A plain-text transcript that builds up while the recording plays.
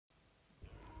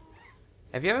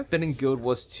Have you ever been in Guild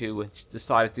Wars 2 and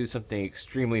decided to do something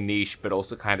extremely niche but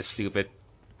also kind of stupid?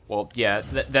 Well, yeah,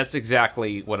 that's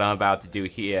exactly what I'm about to do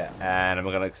here, and I'm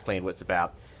going to explain what it's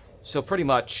about. So pretty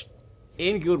much,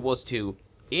 in Guild Wars 2,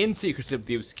 in Secrets of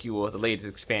the Obscure, the latest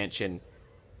expansion,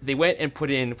 they went and put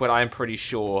in what I'm pretty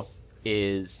sure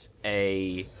is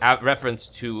a reference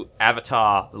to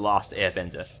Avatar: The Last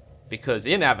Airbender. Because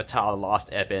in Avatar: The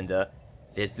Last Airbender,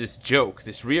 there's this joke,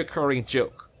 this reoccurring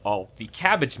joke of the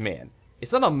Cabbage Man.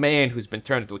 It's not a man who's been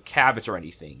turned into a cabbage or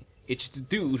anything. It's just a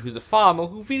dude who's a farmer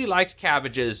who really likes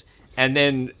cabbages, and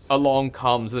then along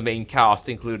comes the main cast,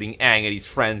 including Aang and his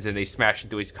friends, and they smash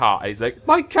into his car, and he's like,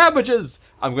 "My cabbages!"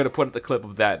 I'm going to put the clip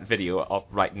of that video up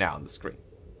right now on the screen.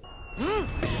 My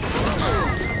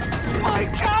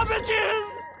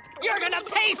cabbages! You're gonna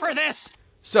pay for this!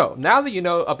 So, now that you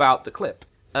know about the clip,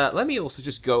 let me also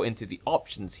just go into the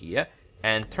options here,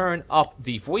 and turn up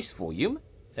the voice volume.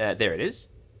 There it is.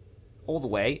 All the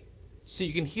way, so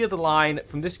you can hear the line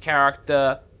from this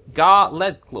character, Garr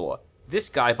Leadclaw. This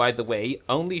guy, by the way,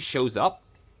 only shows up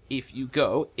if you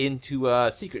go into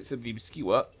Secrets of the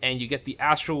Obscure, and you get the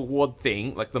Astral Ward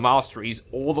thing, like the masteries,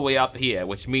 all the way up here,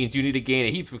 which means you need to gain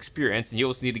a heap of experience, and you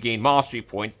also need to gain mastery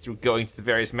points through going to the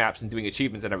various maps and doing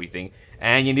achievements and everything,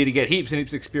 and you need to get heaps and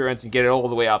heaps of experience and get it all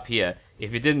the way up here.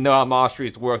 If you didn't know how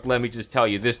masteries worked, let me just tell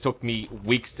you, this took me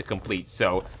weeks to complete,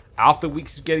 so after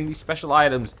weeks of getting these special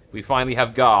items, we finally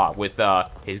have Garr with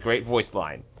his great voice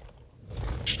line.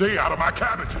 Stay out of my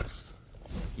cabbages!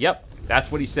 Yep,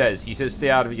 that's what he says. He says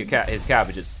stay out of his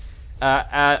cabbages.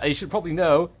 You should probably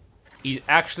know, he's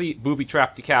actually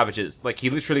booby-trapped the cabbages. Like,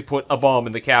 he literally put a bomb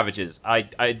in the cabbages.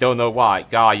 I don't know why.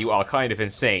 Garr, you are kind of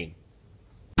insane.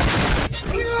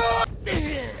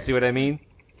 See what I mean?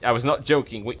 I was not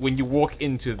joking. When you walk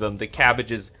into them, the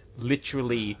cabbages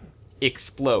literally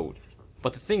explode.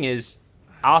 But the thing is,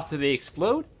 after they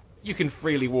explode, you can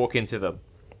freely walk into them.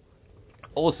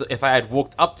 Also, if I had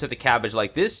walked up to the cabbage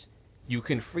like this, you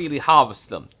can freely harvest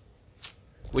them.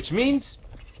 Which means,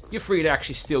 you're free to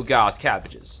actually steal Garr's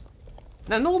cabbages.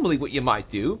 Now, normally what you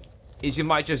might do, is you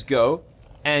might just go,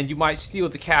 and you might steal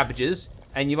the cabbages,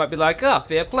 and you might be like, ah,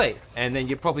 fair play. And then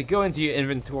you probably go into your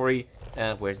inventory,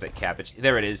 where's that cabbage?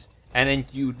 There it is. And then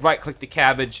you right-click the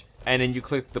cabbage, and then you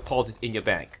click deposit in your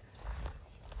bank.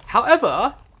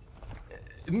 However,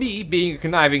 me, being a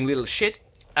conniving little shit,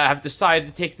 I have decided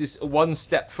to take this one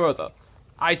step further.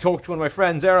 I talked to one of my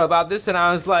friends there about this, and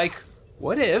I was like,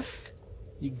 what if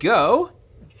you go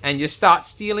and you start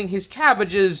stealing his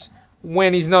cabbages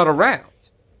when he's not around?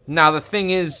 Now, the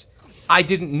thing is, I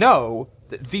didn't know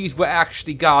that these were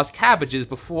actually Garr's cabbages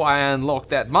before I unlocked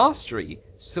that mastery.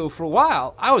 So for a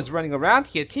while, I was running around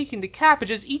here taking the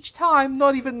cabbages each time,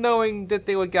 not even knowing that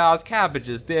they were Garr's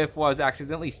cabbages. Therefore, I was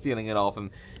accidentally stealing it off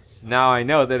him. Now I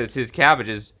know that it's his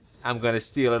cabbages, I'm gonna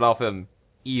steal it off him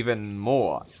even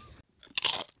more.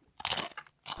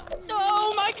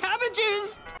 No, my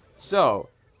cabbages! So,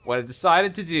 what I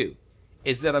decided to do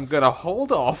is that I'm gonna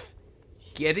hold off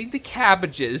getting the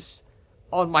cabbages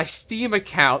on my Steam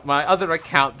account, my other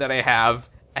account that I have,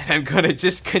 and I'm gonna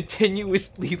just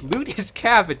continuously loot his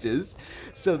cabbages,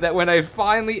 so that when I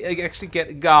finally actually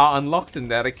get Garr unlocked in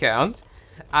that account,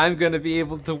 I'm gonna be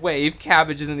able to wave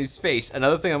cabbages in his face.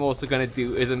 Another thing I'm also gonna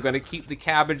do is I'm gonna keep the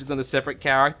cabbages on a separate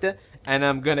character, and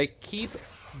I'm gonna keep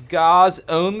Garr's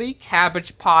only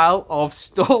cabbage pile of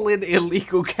stolen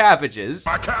illegal cabbages.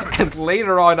 And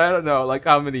later on, I don't know, like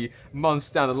how many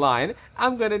months down the line,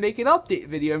 I'm gonna make an update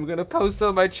video. I'm gonna post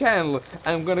on my channel.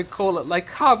 I'm gonna call it like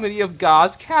how many of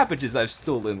Garr's cabbages I've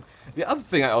stolen. The other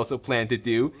thing I also plan to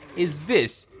do is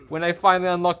this. When I finally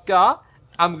unlock Garr,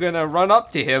 I'm gonna run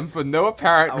up to him for no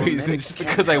apparent reason, just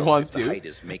because I want to.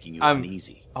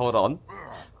 Hold on.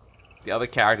 The other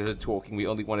characters are talking. We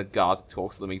only wanted Garr to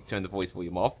talk, so let me turn the voice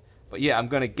volume off. But yeah, I'm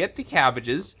gonna get the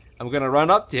cabbages. I'm gonna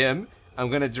run up to him. I'm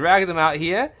gonna drag them out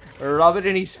here, rub it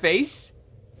in his face,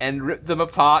 and rip them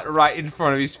apart right in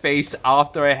front of his face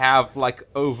after I have like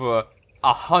over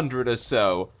 100 or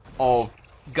so of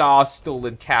Garr's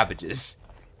stolen cabbages.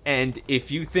 And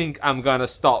if you think I'm gonna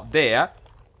stop there,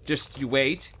 just you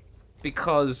wait,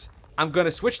 because I'm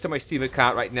gonna switch to my Steam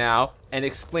account right now and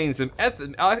explain some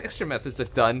extra methods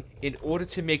I've done in order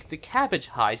to make the cabbage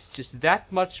heist just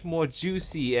that much more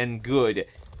juicy and good.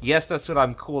 Yes, that's what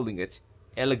I'm calling it.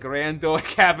 El Grando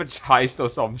Cabbage Heist or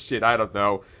some shit, I don't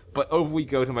know. But over we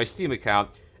go to my Steam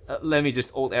account. Let me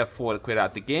just Alt F4 to quit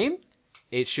out the game.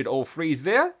 It should all freeze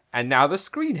there, and now the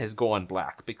screen has gone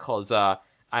black because I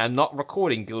am not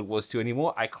recording Guild Wars 2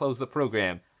 anymore. I closed the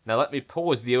program. Now let me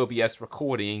pause the OBS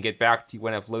recording and get back to you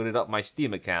when I've loaded up my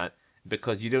Steam account,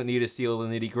 because you don't need to see all the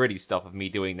nitty-gritty stuff of me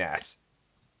doing that.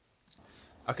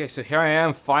 Okay, so here I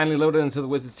am, finally loaded into the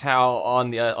Wizard's Tower on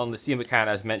the Steam account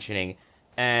I was mentioning,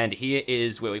 and here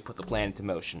is where we put the plan into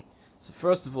motion. So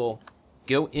first of all,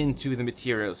 go into the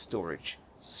materials storage,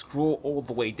 scroll all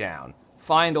the way down,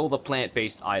 find all the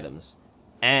plant-based items,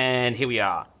 and here we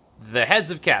are, the heads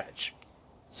of cabbage.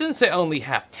 Since I only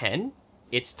have 10,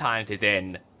 it's time to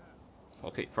then...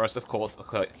 Okay, first of course,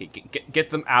 okay,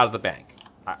 get them out of the bank.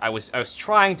 I was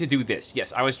trying to do this.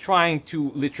 Yes, I was trying to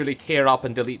literally tear up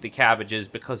and delete the cabbages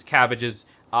because cabbages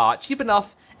are cheap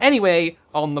enough anyway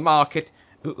on the market.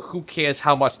 Who cares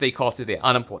how much they cost if they're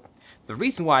unimportant? The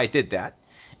reason why I did that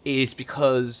is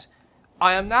because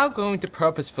I am now going to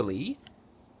purposefully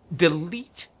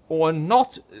delete or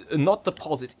not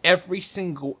deposit every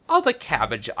single other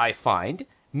cabbage I find,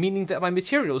 meaning that my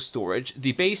material storage,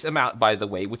 the base amount by the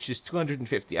way, which is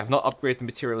 250, I've not upgraded the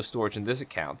material storage in this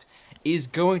account, is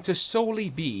going to solely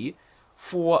be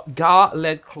for Garr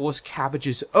Leadclaw's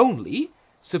cabbages only.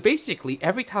 So basically,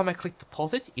 every time I click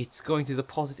deposit, it's going to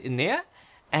deposit in there,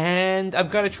 and I'm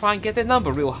going to try and get the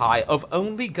number real high of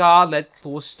only Garr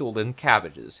Leadclaw's stolen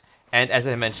cabbages. And as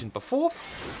I mentioned before,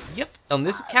 yep, on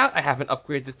this account I haven't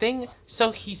upgraded the thing,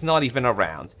 so he's not even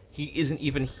around. He isn't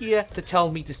even here to tell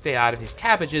me to stay out of his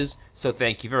cabbages, so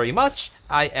thank you very much.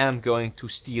 I am going to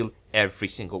steal every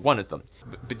single one of them.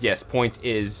 But yes, point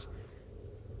is,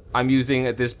 I'm using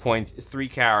at this point 3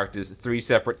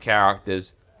 separate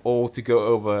characters, all to go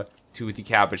over to the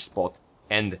cabbage spot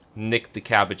and nick the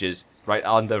cabbages right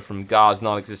under from Gar's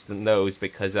non-existent nose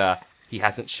because he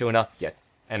hasn't shown up yet.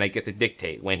 And I get to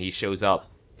dictate when he shows up,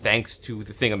 thanks to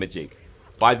the thingamajig.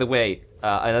 By the way,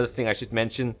 another thing I should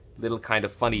mention, little kind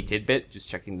of funny tidbit, just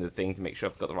checking the thing to make sure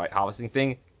I've got the right harvesting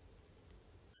thing.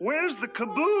 Where's the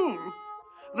kaboom?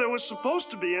 There was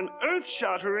supposed to be an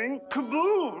earth-shattering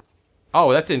kaboom.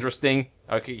 Oh, that's interesting.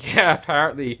 Okay, yeah,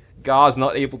 apparently Gar's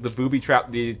not able to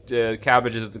booby-trap the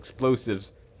cabbages with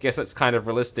explosives. Guess that's kind of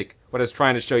realistic. What I was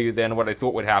trying to show you then, what I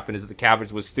thought would happen, is that the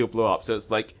cabbage would still blow up. So it's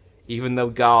like, even though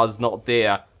Gar's not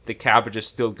there, the cabbages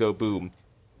still go boom.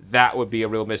 That would be a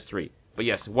real mystery. But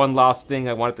yes, one last thing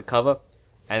I wanted to cover,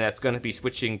 and that's going to be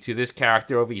switching to this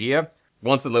character over here,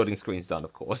 once the loading screen's done,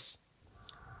 of course.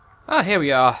 Ah, here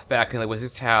we are, back in the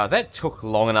Wizard's Tower. That took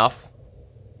long enough.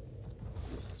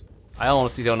 I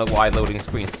honestly don't know why loading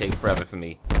screens take forever for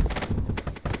me.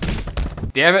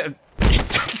 Damn it!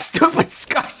 Stupid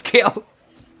sky scale!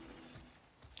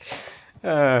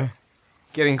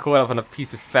 Getting caught up on a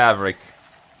piece of fabric.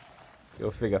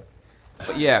 Go figure.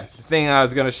 But yeah, the thing I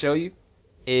was going to show you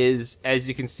is, as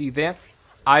you can see there,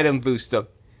 item booster.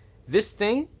 This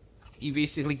thing, you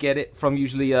basically get it from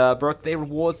usually birthday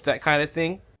rewards, that kind of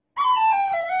thing.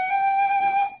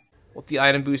 What the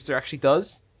item booster actually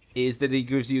does is that it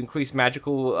gives you increased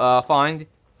magical find,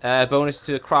 bonus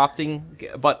to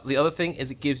crafting, but the other thing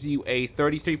is it gives you a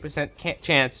 33%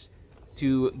 chance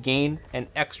to gain an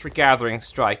extra gathering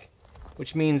strike,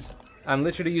 which means I'm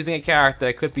literally using a character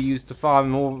that could be used to farm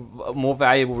more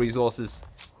valuable resources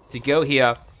to go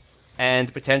here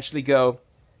and potentially go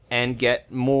and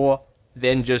get more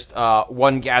than just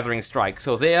one gathering strike.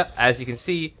 So there, as you can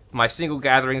see, my single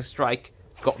gathering strike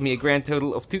got me a grand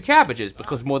total of 2 cabbages,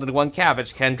 because more than 1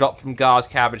 cabbage can drop from Gar's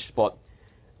cabbage spot.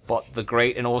 But the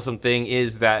great and awesome thing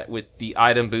is that with the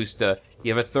item booster,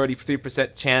 you have a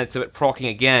 33% chance of it proccing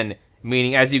again,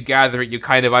 meaning as you gather it, you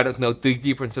kind of, I don't know, dig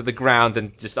deeper into the ground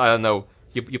and just, I don't know,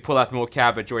 you pull out more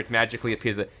cabbage or it magically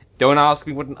appears. Don't ask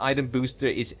me what an item booster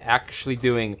is actually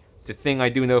doing. The thing I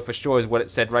do know for sure is what it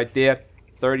said right there.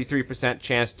 33%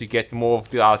 chance to get more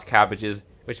of Gar's cabbages,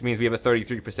 which means we have a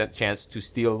 33% chance to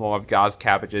steal more of Gar's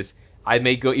cabbages. I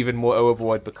may go even more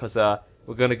overboard because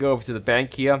we're going to go over to the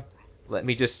bank here. Let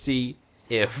me just see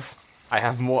if I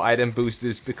have more item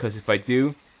boosters, because if I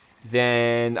do,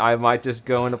 then I might just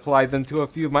go and apply them to a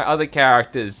few of my other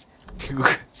characters to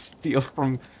steal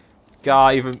from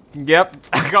Garr even. Yep,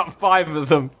 I got 5 of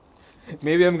them.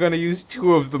 Maybe I'm going to use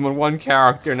 2 of them on one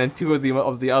character and then 2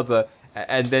 of the other,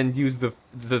 and then use the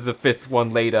 5th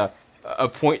one later. A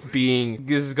point being,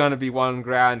 this is going to be one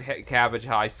grand cabbage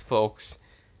heist, folks.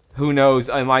 Who knows,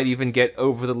 I might even get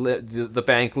over the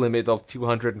bank limit of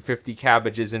 250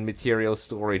 cabbages in material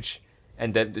storage.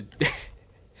 And then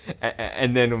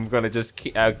and then I'm going to just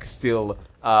still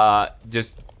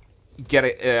just get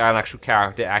an actual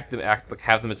character,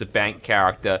 have them as a bank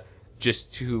character,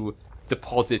 just to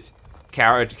deposit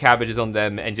cabbages on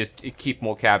them and just keep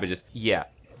more cabbages. Yeah,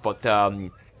 but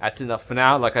that's enough for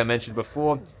now. Like I mentioned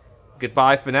before,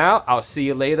 goodbye for now. I'll see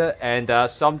you later, and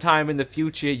sometime in the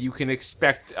future you can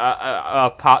expect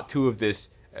a part 2 of this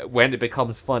when it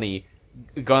becomes funny.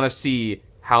 Gonna see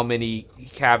how many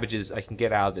cabbages I can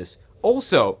get out of this.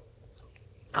 Also,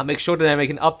 I'll make sure that I make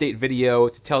an update video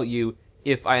to tell you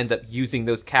if I end up using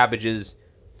those cabbages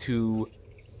to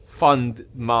fund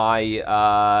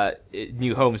my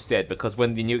new homestead, because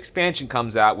when the new expansion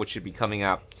comes out, which should be coming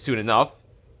out soon enough,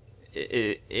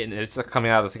 it's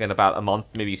coming out I think in about a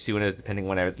month, maybe sooner, depending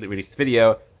when I release the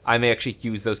video, I may actually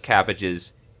use those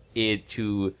cabbages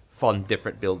to fund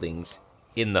different buildings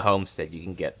in the homestead. You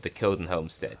can get the Kilden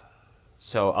homestead.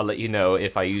 So I'll let you know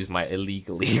if I use my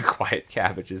illegally acquired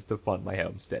cabbages to fund my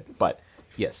homestead. But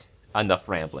yes, enough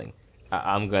rambling.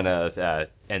 I'm gonna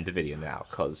end the video now,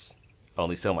 because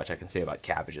only so much I can say about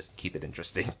cabbages to keep it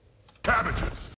interesting. Cabbages!